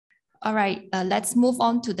All right, let's move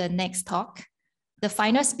on to the next talk. The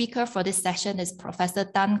final speaker for this session is Professor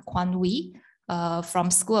Tan Kwan from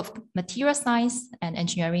School of Material Science and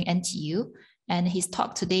Engineering, NTU. And his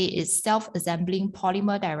talk today is self-assembling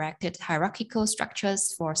polymer-directed hierarchical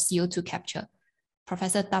structures for CO2 capture.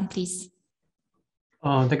 Professor Tan, please.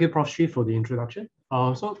 Thank you, Prof. for the introduction.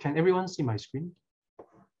 So can everyone see my screen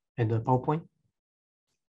and the PowerPoint?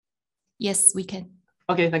 Yes, we can.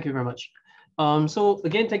 Okay, thank you very much. So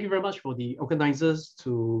again, thank you very much for the organizers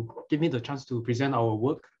to give me the chance to present our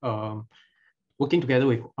work, working together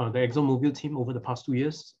with the ExxonMobil team over the past 2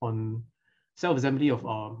 years on self-assembly of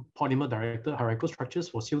polymer-directed hierarchical structures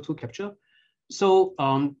for CO2 capture. So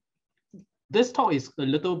this talk is a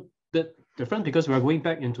little bit different because we are going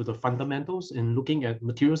back into the fundamentals and looking at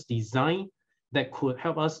materials design that could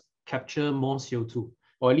help us capture more CO2,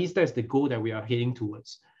 or at least that's the goal that we are heading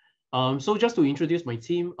towards. So just to introduce my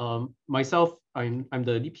team, myself, I'm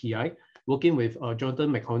the lead PI working with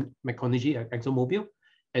Jonathan McConaughey at ExxonMobil.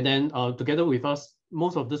 And then together with us,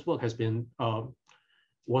 most of this work has been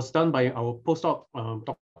was done by our postdoc,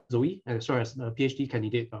 Dr. Zoe, as well as the PhD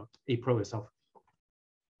candidate, April herself.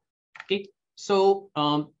 Okay, so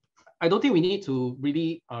I don't think we need to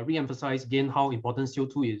really re-emphasize again how important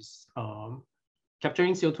CO2 is.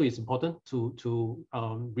 Capturing CO2 is important to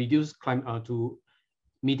reduce climate, to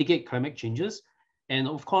mitigate climate changes. And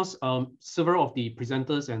of course, several of the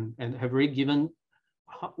presenters and have already given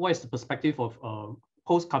what is the perspective of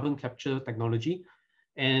post-carbon capture technology.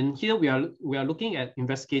 And here we are looking at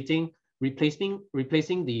investigating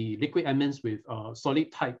replacing the liquid amines with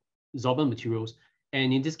solid type sorbent materials.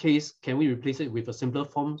 And in this case, can we replace it with a simpler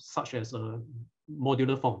form such as a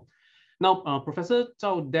modular form? Now, Professor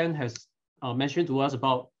Zhao then has mentioned to us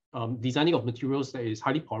about designing of materials that is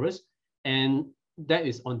highly porous, and that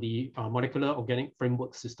is on the molecular organic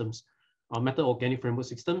framework systems, metal organic framework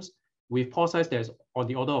systems with pore size that is on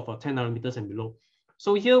the order of 10 nanometers and below.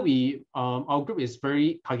 So here our group is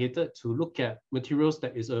very targeted to look at materials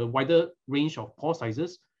that is a wider range of pore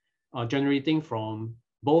sizes, generating from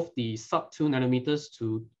both the sub 2 nanometers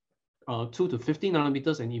to 2 to 15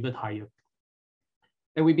 nanometers and even higher.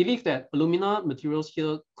 And we believe that alumina materials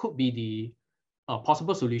here could be the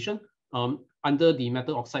possible solution under the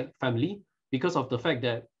metal oxide family, because of the fact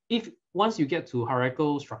that once you get to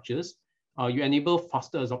hierarchical structures, you enable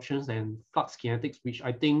faster absorptions and flux kinetics, which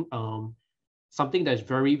I think something that's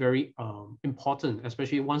very, very important,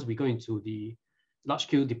 especially once we go into the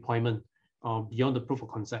large-scale deployment beyond the proof of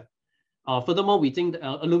concept. Furthermore, we think that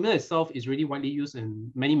alumina itself is really widely used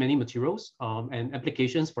in many, many materials and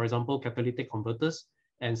applications, for example, catalytic converters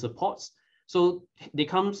and supports. So they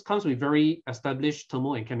comes with very established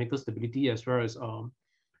thermal and chemical stability, as well as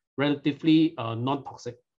relatively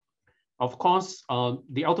non-toxic. Of course,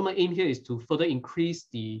 the ultimate aim here is to further increase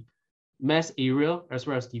the mass area as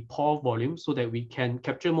well as the pore volume so that we can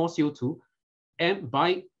capture more CO2 and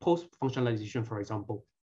by post-functionalization, for example.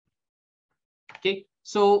 Okay,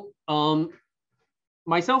 so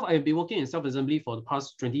myself, I've been working in self-assembly for the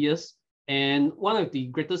past 20 years. And one of the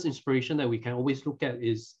greatest inspiration that we can always look at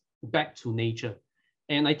is back to nature.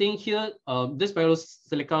 And I think here, this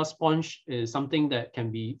biosilica sponge is something that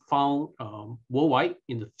can be found worldwide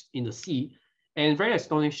in the sea. And very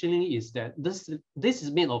astonishingly is that this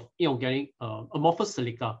is made of inorganic amorphous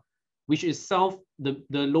silica, which itself, the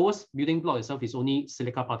lowest building block itself is only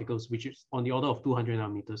silica particles, which is on the order of 200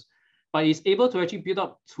 nanometers. But it's able to actually build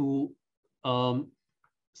up to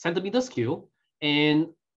centimeter scale and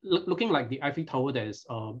looking like the Eiffel Tower that is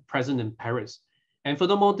present in Paris. And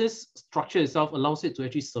furthermore, this structure itself allows it to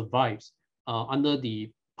actually survive under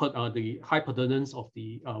the high pertinence of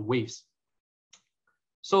the waves.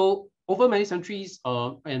 So over many centuries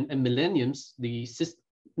and millenniums,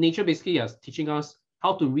 nature basically is teaching us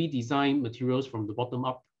how to redesign materials from the bottom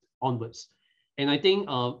up onwards. And I think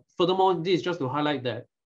furthermore, this is just to highlight that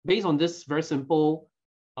based on this very simple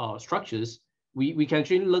structures, we can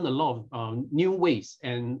actually learn a lot of new ways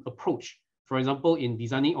and approach. For example, in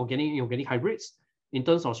designing organic and inorganic hybrids, in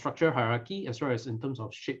terms of structure hierarchy, as well as in terms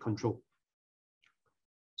of shape control.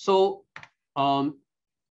 So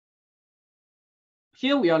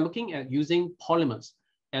here we are looking at using polymers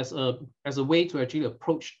as a way to actually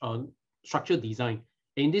approach structure design.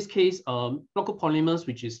 In this case, local polymers,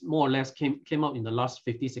 which is more or less came out in the last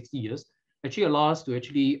 50, 60 years, actually allow us to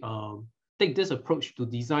actually take this approach to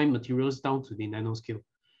design materials down to the nanoscale.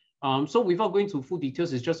 So without going to full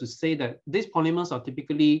details, it's just to say that these polymers are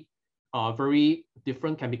typically very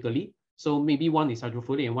different chemically. So maybe one is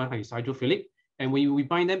hydrophilic and one is hydrophilic. And when we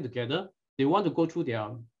bind them together, they want to go through their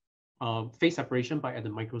phase separation at the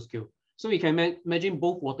microscale. So we can imagine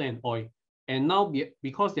both water and oil. And now,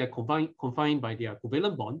 because they are confined by their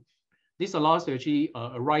covalent bond, this allows to actually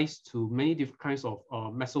arise to many different kinds of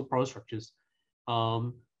mesoporous structures.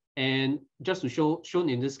 And just to shown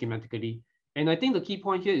in this schematically. And I think the key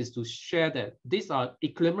point here is to share that these are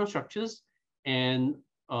equilibrium structures, and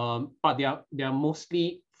but they are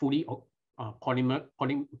mostly fully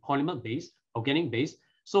polymer based, organic based.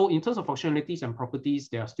 So in terms of functionalities and properties,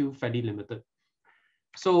 they are still fairly limited.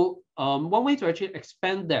 So one way to actually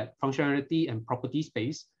expand that functionality and property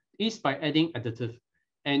space is by adding additive.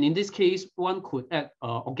 And in this case, one could add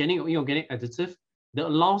organic or inorganic additive that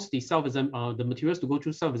allows the materials to go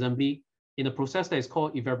through self-assembly in a process that is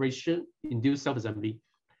called evaporation-induced self-assembly.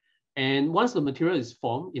 And once the material is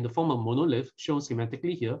formed in the form of monolith, shown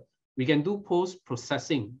schematically here, we can do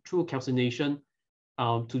post-processing through calcination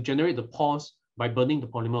to generate the pores by burning the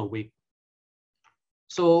polymer away.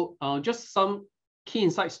 So just some key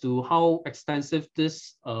insights to how extensive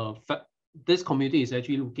this community is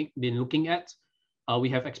actually been looking at. We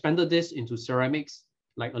have expanded this into ceramics,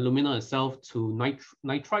 like alumina itself, to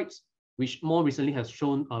nitrites, which more recently has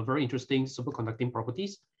shown very interesting superconducting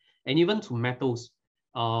properties, and even to metals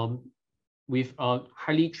with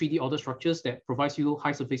highly 3D order structures that provides you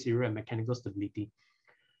high surface area and mechanical stability.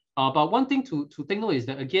 But one thing to take note is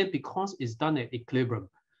that, again, because it's done at equilibrium,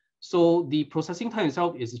 so the processing time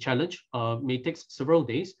itself is a challenge, may take several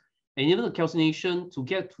days, and even the calcination to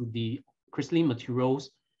get to the crystalline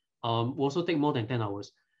materials will also take more than 10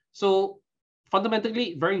 hours. So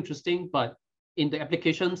fundamentally, very interesting, but in the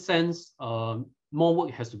application sense, more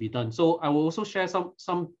work has to be done. So I will also share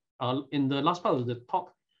some in the last part of the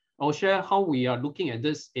talk, I'll share how we are looking at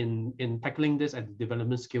this in tackling this at the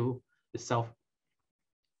development scale itself.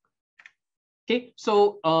 Okay,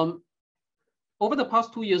 so over the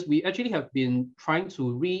past 2 years, we actually have been trying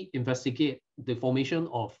to reinvestigate the formation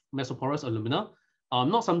of mesoporous alumina.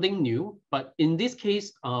 Not something new, but in this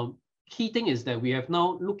case, key thing is that we have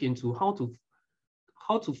now looked into how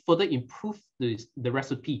to further improve the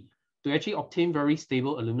recipe to actually obtain very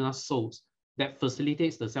stable alumina salts that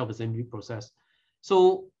facilitates the self-assembly process.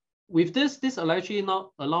 So with this actually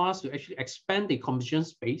now allow us to actually expand the composition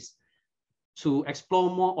space to explore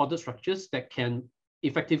more ordered structures that can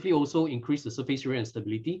effectively also increase the surface area and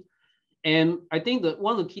stability. And I think that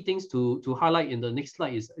one of the key things to highlight in the next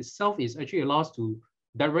slide is actually allows to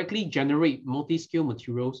directly generate multi-scale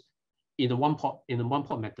materials in a one pot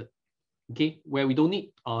method. Okay, where we don't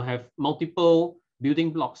need have multiple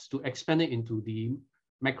building blocks to expand it into the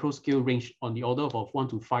macro scale range on the order of 1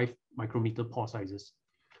 to 5 micrometer pore sizes.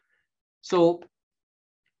 So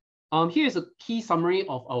here is a key summary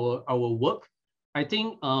of our work. I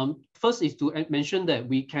think first is to mention that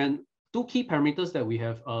we can, two key parameters that we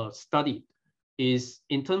have studied is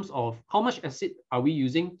in terms of how much acid are we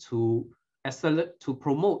using to accelerate, to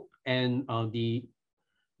promote and the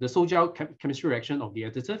sol-gel chemistry reaction of the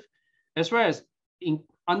additive, as well as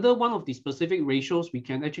under one of the specific ratios, we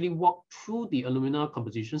can actually walk through the alumina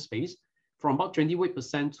composition space from about 20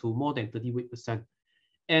 weight% to more than 30 weight%.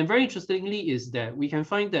 And very interestingly is that we can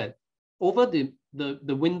find that over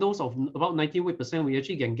the windows of about 90 weight%, we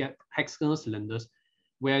actually can get hexagonal cylinders,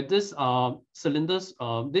 where these cylinders,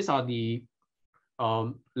 these are the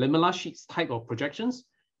lamellar sheets type of projections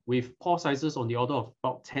with pore sizes on the order of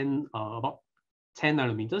about 10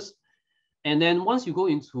 nanometers. And then once you go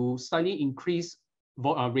into slightly increased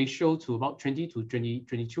ratio to about 20 to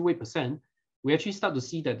 22 weight%, we actually start to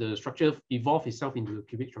see that the structure evolve itself into a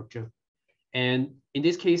cubic structure. And in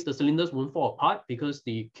this case, the cylinders won't fall apart because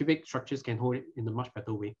the cubic structures can hold it in a much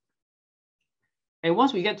better way. And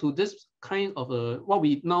once we get to this kind of what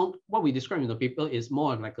we describe in the paper is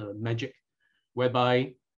more like a magic,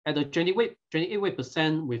 whereby at the 28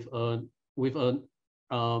 weight% with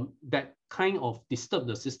that kind of disturb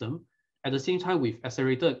the system, at the same time with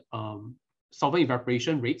accelerated solvent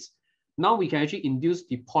evaporation rates, now we can actually induce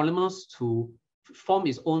the polymers to form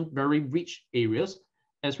its own very rich areas,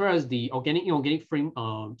 as well as the organic inorganic frame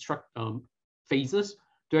phases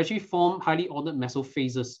to actually form highly ordered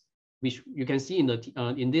mesophases, which you can see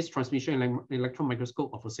in this transmission electron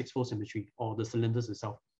microscope of a 6-fold symmetry or the cylinders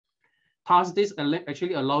itself. Thus, this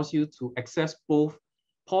actually allows you to access both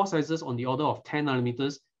pore sizes on the order of 10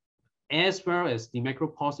 nanometers, as well as the macro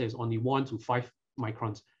pore size on the 1 to 5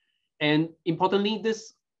 microns. And importantly,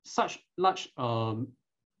 this such large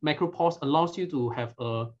macro pores allows you to have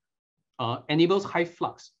enables high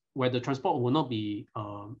flux where the transport will not be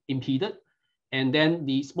impeded, and then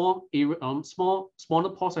the smaller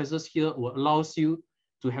pore sizes here will allows you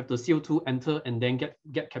to have the CO2 enter and then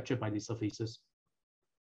get captured by the surfaces.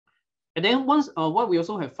 And then once what we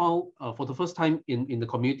also have found for the first time in the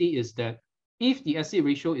community is that if the acid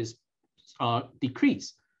ratio is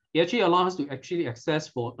decrease, it actually allows us to actually access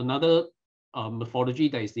for another morphology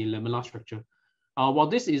that is the laminar structure. While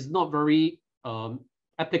this is not very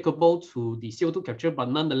applicable to the CO2 capture, but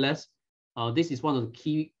nonetheless, this is one of the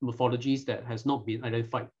key morphologies that has not been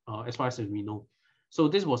identified as far as we know. So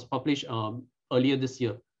this was published earlier this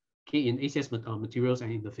year, okay, in ACS materials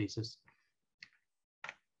and interfaces.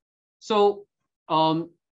 So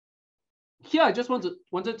here I just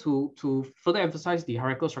wanted to further emphasize the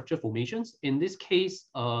hierarchical structure formations. In this case,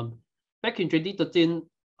 back in 2013,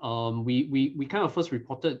 we kind of first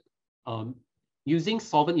reported using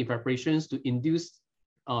solvent evaporations to induce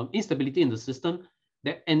instability in the system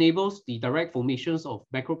that enables the direct formations of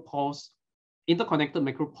macropores, interconnected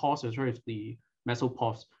macropores as well as the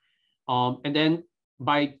mesopores. And then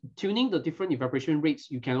by tuning the different evaporation rates,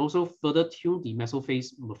 you can also further tune the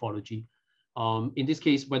mesophase morphology. In this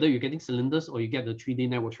case, whether you're getting cylinders or you get the 3D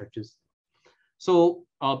network structures. So,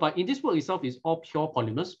 but in this work itself is all pure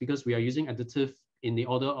polymers because we are using additive in the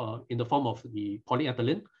order in the form of the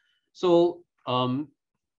polyethylene. So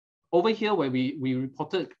over here where we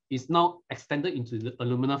reported is now extended into the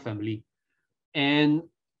alumina family, and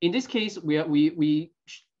in this case we are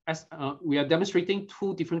demonstrating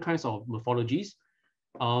two different kinds of morphologies.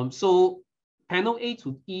 So panel A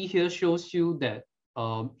to E here shows you that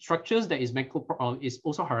structures that is is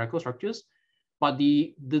also hierarchical structures, but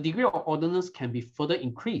the degree of orderness can be further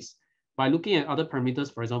increased by looking at other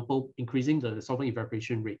parameters, for example, increasing the solvent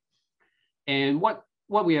evaporation rate. And what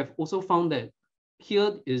we have also found that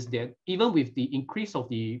here is that even with the increase of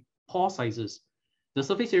the pore sizes, the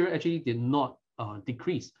surface area actually did not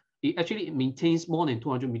decrease. It actually maintains more than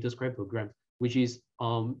 200 meters squared per gram, which is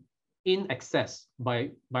in excess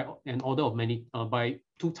by an order of many, by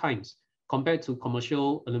 2 times compared to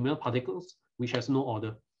commercial aluminum particles, which has no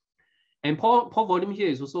order. And pore volume here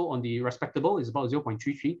is also on the respectable, is about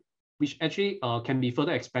 0.33, which actually can be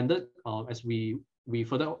further expanded as we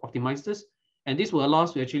further optimize this. And this will allow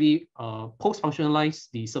us to actually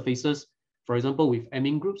post-functionalize the surfaces, for example, with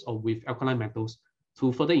amine groups or with alkaline metals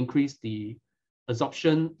to further increase the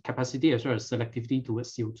absorption capacity as well as selectivity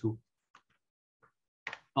towards CO2.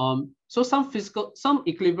 So some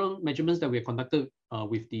equilibrium measurements that we have conducted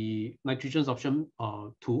with the nitrogen absorption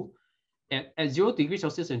tool at 0 degrees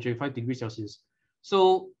Celsius and 25 degrees Celsius.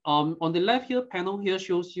 So on the left here panel here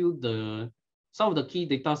shows you some of the key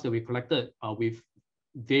data that we collected with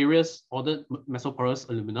various ordered mesoporous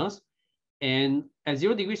aluminas. And at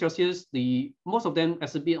 0 degrees Celsius, most of them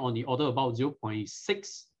exhibit on the order about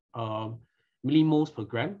 0.6 millimoles per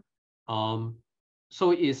gram.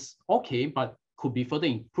 So it's okay, but could be further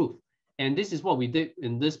improved. And this is what we did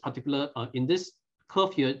in this particular, in this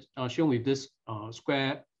curve here, shown with this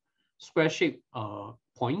square-shaped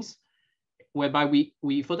points, whereby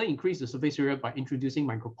we further increase the surface area by introducing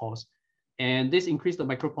micropores. And this increased the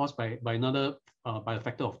micropores by a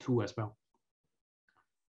factor of 2 as well.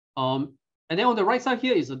 And then on the right side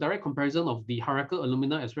here is a direct comparison of the hierarchical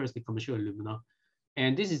alumina as well as the commercial alumina.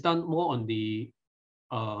 And this is done more on the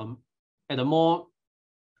at a more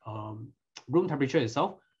room temperature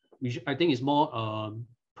itself, which I think is more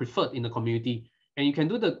preferred in the community. And you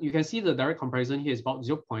can see the direct comparison here is about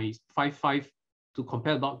 0.55 to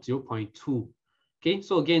compare about 0.2. Okay,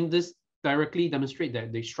 so again, this directly demonstrate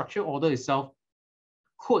that the structure order itself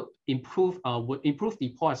could would improve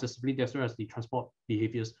the pore accessibility as well as the transport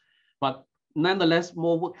behaviors. But nonetheless,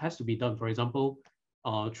 more work has to be done. For example,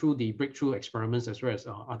 through the breakthrough experiments as well as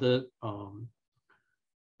other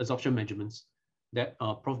absorption measurements that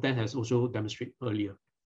Prof Dan has also demonstrated earlier.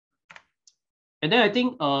 And then I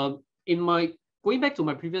think going back to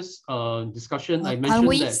my previous discussion, I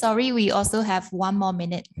mentioned that. Sorry, we also have 1 more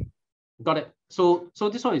minute. Got it. So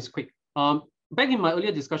this one is quick. Back in my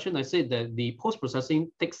earlier discussion, I said that the post-processing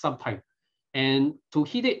takes some time, and to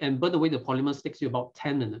heat it and burn away the polymers takes you about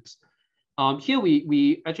 10 minutes. Here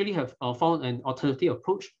we actually have found an alternative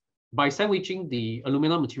approach by sandwiching the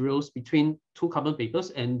alumina materials between 2 carbon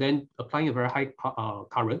papers and then applying a very high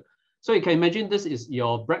current. So you can imagine this is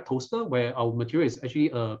your bread toaster where our material is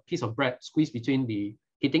actually a piece of bread squeezed between the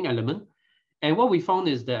heating element. And what we found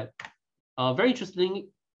is that very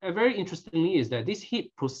interestingly is that this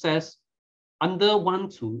heat process under 1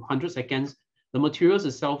 to 100 seconds, the materials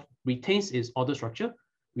itself retains its order structure.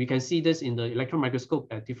 We can see this in the electron microscope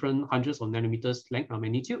at different hundreds of nanometers length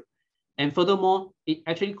magnitude. And furthermore, it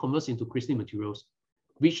actually converts into crystalline materials,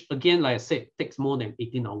 which again, like I said, takes more than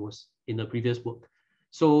 18 hours in the previous work.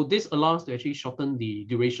 So this allows to actually shorten the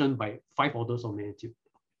duration by 5 orders of magnitude.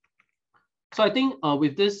 So I think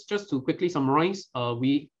with this, just to quickly summarize,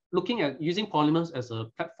 we looking at using polymers as a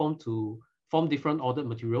platform to form different ordered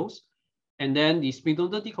materials. And then the spindle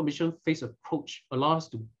decomposition phase approach allows us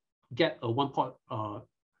to get a one-pot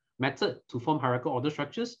method to form hierarchical order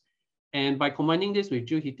structures. And by combining this with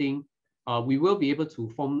geoheating, we will be able to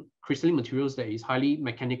form crystalline materials that is highly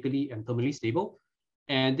mechanically and thermally stable.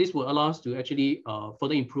 And this will allow us to actually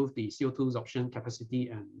further improve the CO2 absorption capacity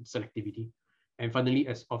and selectivity. And finally,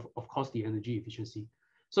 as of course, the energy efficiency.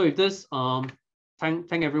 So with this,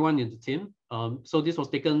 thank everyone in the team. So this was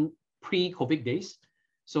taken pre-COVID days.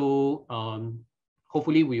 So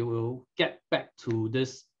hopefully we will get back to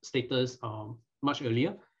this status much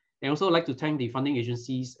earlier. And also like to thank the funding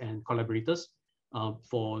agencies and collaborators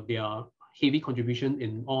for their heavy contribution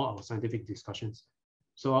in all our scientific discussions.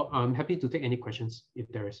 So I'm happy to take any questions if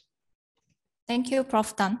there is. Thank you,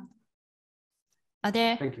 Prof. Tan. Are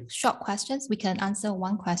there short questions? We can answer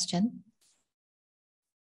one question.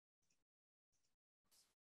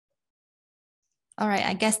 All right,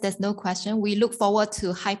 I guess there's no question. We look forward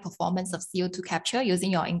to high performance of CO2 capture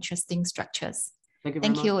using your interesting structures. Thank you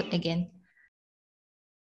very much. Thank you again.